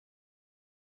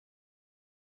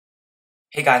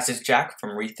Hey guys, it's Jack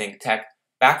from Rethink Tech,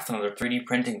 back with another 3D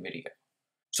printing video.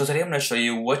 So today I'm going to show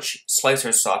you which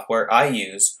slicer software I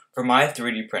use for my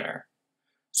 3D printer.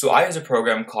 So I use a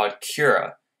program called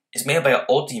Cura. It's made by an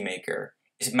Ultimaker.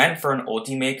 It's meant for an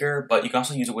Ultimaker, but you can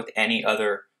also use it with any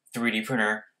other 3D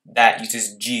printer that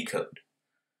uses G-code.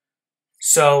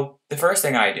 So the first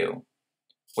thing I do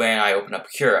when I open up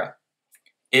Cura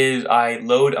is I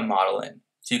load a model in.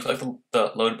 So you click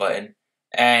the load button,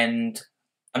 and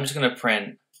I'm just going to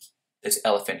print this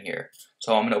elephant here.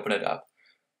 So I'm going to open it up.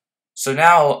 So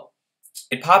now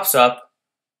it pops up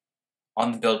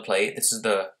on the build plate. This is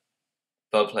the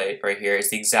build plate right here. It's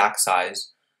the exact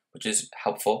size, which is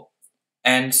helpful.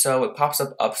 And so it pops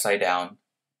up upside down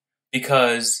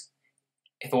because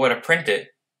if I were to print it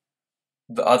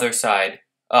the other side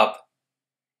up,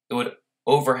 it would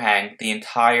overhang the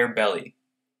entire belly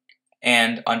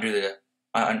and under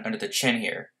the chin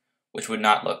here, which would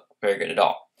not look very good at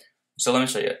all. So let me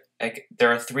show you.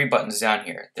 There are 3 buttons down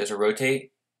here. There's a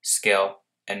rotate, scale,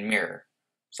 and mirror.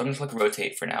 So I'm going to click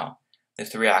rotate for now. There's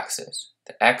 3 axes,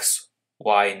 the X,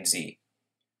 Y, and Z.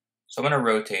 So I'm going to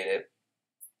rotate it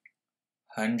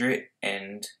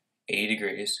 180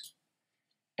 degrees.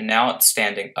 And now it's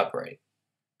standing upright.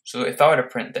 So if I were to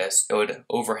print this, it would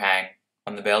overhang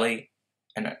on the belly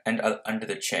and under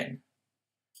the chin.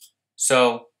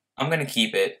 So I'm going to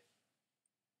keep it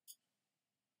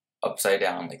upside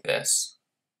down like this,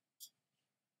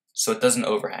 so it doesn't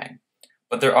overhang.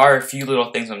 But there are a few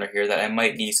little things under here that I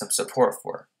might need some support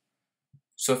for.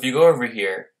 So if you go over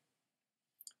here,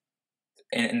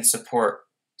 in the support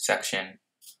section,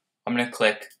 I'm going to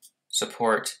click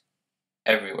support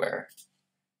everywhere.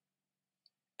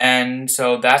 And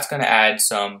so that's going to add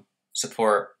some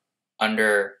support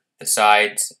under the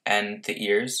sides and the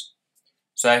ears.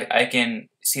 So I can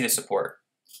see the support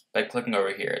by clicking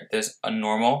over here. There's a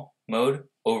normal mode,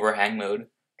 overhang mode,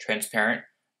 transparent,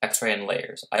 X-ray, and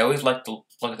layers. I always like to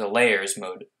look at the layers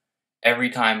mode every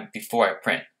time before I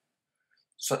print.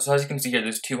 So as you can see here,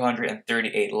 there's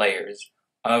 238 layers.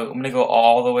 I'm going to go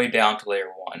all the way down to layer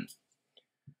 1.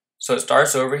 So it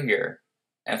starts over here,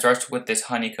 and it starts with this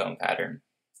honeycomb pattern.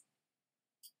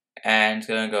 And it's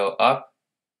going to go up,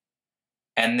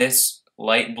 and this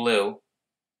light blue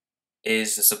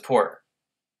is the support.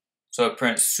 So it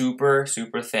prints super,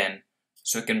 super thin,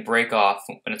 so it can break off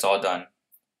when it's all done.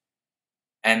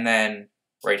 And then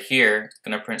right here, it's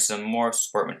going to print some more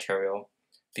support material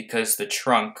because the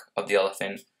trunk of the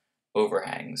elephant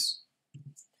overhangs.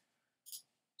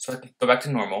 So I can go back to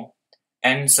normal.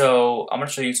 And so I'm going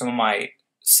to show you some of my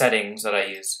settings that I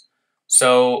use.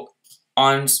 So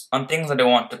on things that I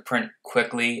want to print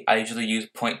quickly, I usually use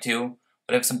 0.2.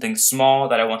 But if something small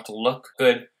that I want to look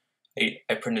good,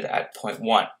 I print it at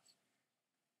 0.1.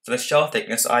 For the shell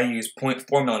thickness, I use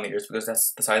 0.4 millimeters because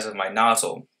that's the size of my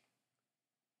nozzle.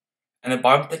 And the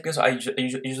bottom thickness, I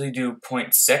usually do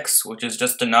 0.6, which is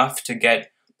just enough to get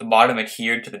the bottom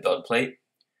adhered to the build plate.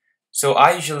 So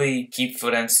I usually keep fill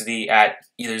density at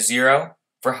either 0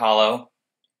 for hollow,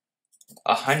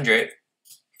 100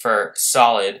 for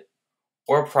solid,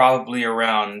 or probably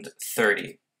around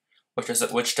 30,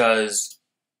 which does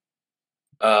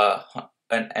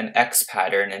an X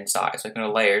pattern inside. So I can go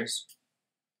to layers.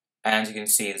 And as you can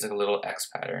see, there's like a little X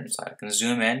pattern inside. I can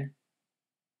zoom in,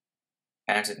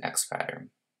 and it's an X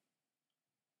pattern.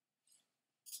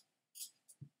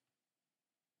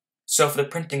 So for the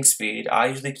printing speed, I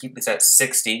usually keep this at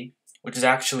 60, which is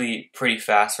actually pretty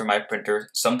fast for my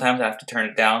printer. Sometimes I have to turn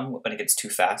it down when it gets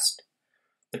too fast.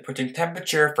 The printing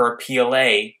temperature for a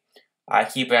PLA, I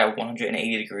keep it at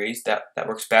 180 degrees. That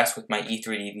works best with my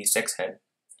E3D V6 head.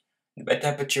 The bed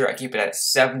temperature, I keep it at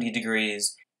 70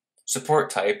 degrees. Support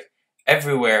type,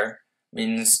 everywhere,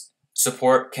 means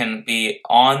support can be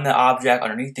on the object,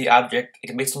 underneath the object. It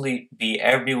can basically be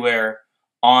everywhere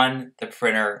on the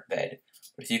printer bed.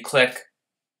 But if you click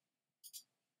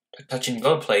touching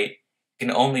build plate, you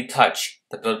can only touch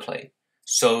the build plate.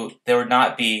 So there would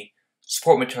not be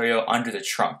support material under the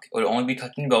trunk. It would only be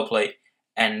touching the build plate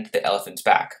and the elephant's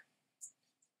back.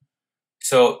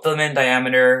 So filament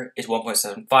diameter is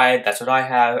 1.75, that's what I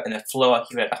have, and the flow I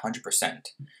keep it at 100%.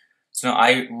 So now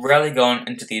I rarely go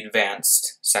into the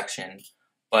advanced section,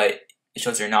 but it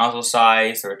shows your nozzle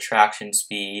size, the retraction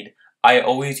speed. I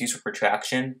always use for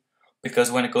retraction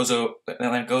because when it goes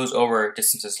over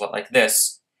distances like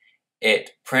this,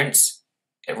 it prints,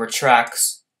 it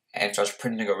retracts, and starts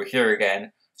printing over here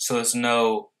again. So there's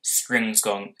no strings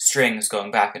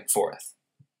going back and forth.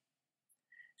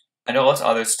 And all this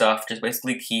other stuff, just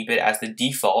basically keep it as the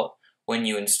default when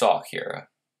you install Cura.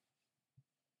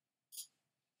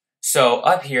 So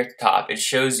up here at the top, it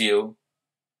shows you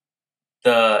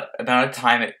the amount of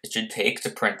time it should take to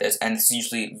print this, and this is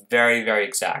usually very, very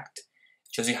exact.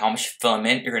 It shows you how much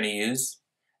filament you're going to use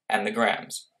and the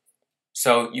grams.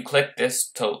 So you click this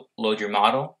to load your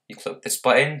model. You click this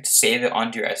button to save it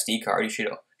onto your SD card. You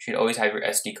should always have your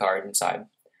SD card inside.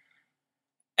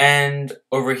 And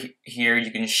over here,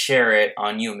 you can share it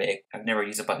on Umake. I've never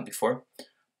used a button before,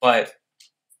 but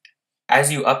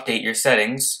as you update your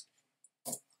settings,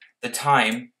 the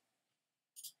time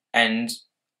and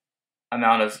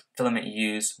amount of filament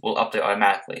you use will update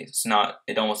automatically.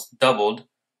 It almost doubled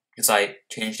because I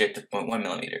changed it to 0.1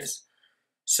 millimeters.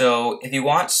 So if you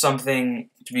want something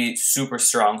to be super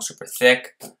strong, super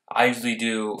thick, I usually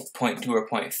do 0.2 or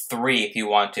 0.3 if you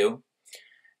want to,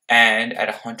 and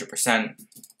at 100%.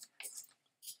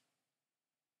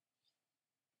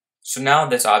 So now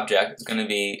this object is going to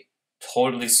be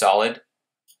totally solid,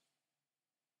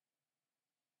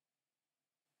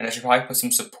 and I should probably put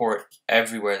some support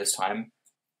everywhere this time,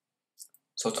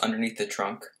 so it's underneath the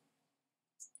trunk.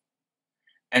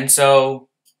 And so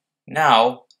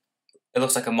now it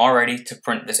looks like I'm all ready to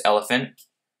print this elephant.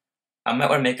 I might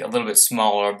want to make it a little bit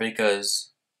smaller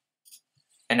because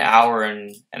an hour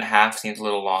and a half seems a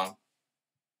little long.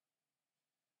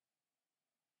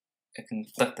 I can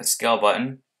click the scale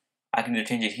button. I can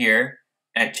change it here,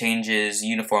 and it changes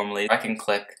uniformly. I can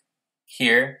click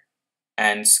here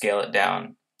and scale it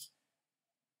down.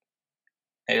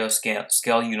 It'll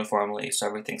scale uniformly so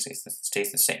everything stays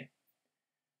the same.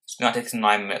 So now it takes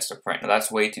 9 minutes to print. Now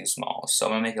that's way too small, so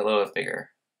I'm going to make it a little bit bigger.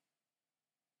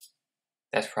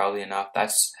 That's probably enough.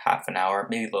 That's half an hour,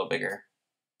 maybe a little bigger.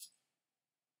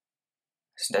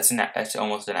 So that's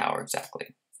almost an hour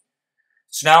exactly.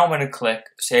 So now I'm going to click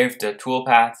Save to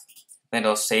Toolpath, then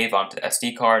it'll save onto the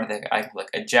SD card. Then I can click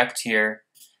Eject here,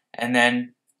 and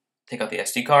then take out the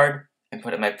SD card and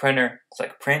put it in my printer,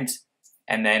 click Print,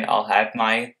 and then I'll have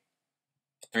my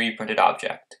 3D printed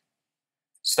object.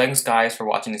 So thanks guys for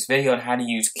watching this video on how to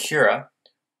use Cura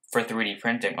for 3D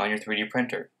printing on your 3D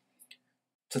printer.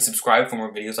 Please subscribe for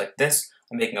more videos like this.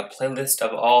 I'm making a playlist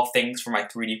of all things for my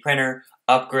 3D printer,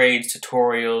 upgrades,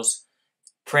 tutorials,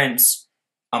 prints,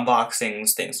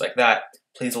 unboxings, things like that.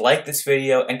 Please like this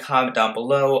video and comment down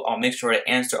below. I'll make sure to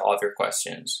answer all of your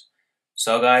questions.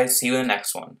 So guys, see you in the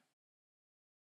next one.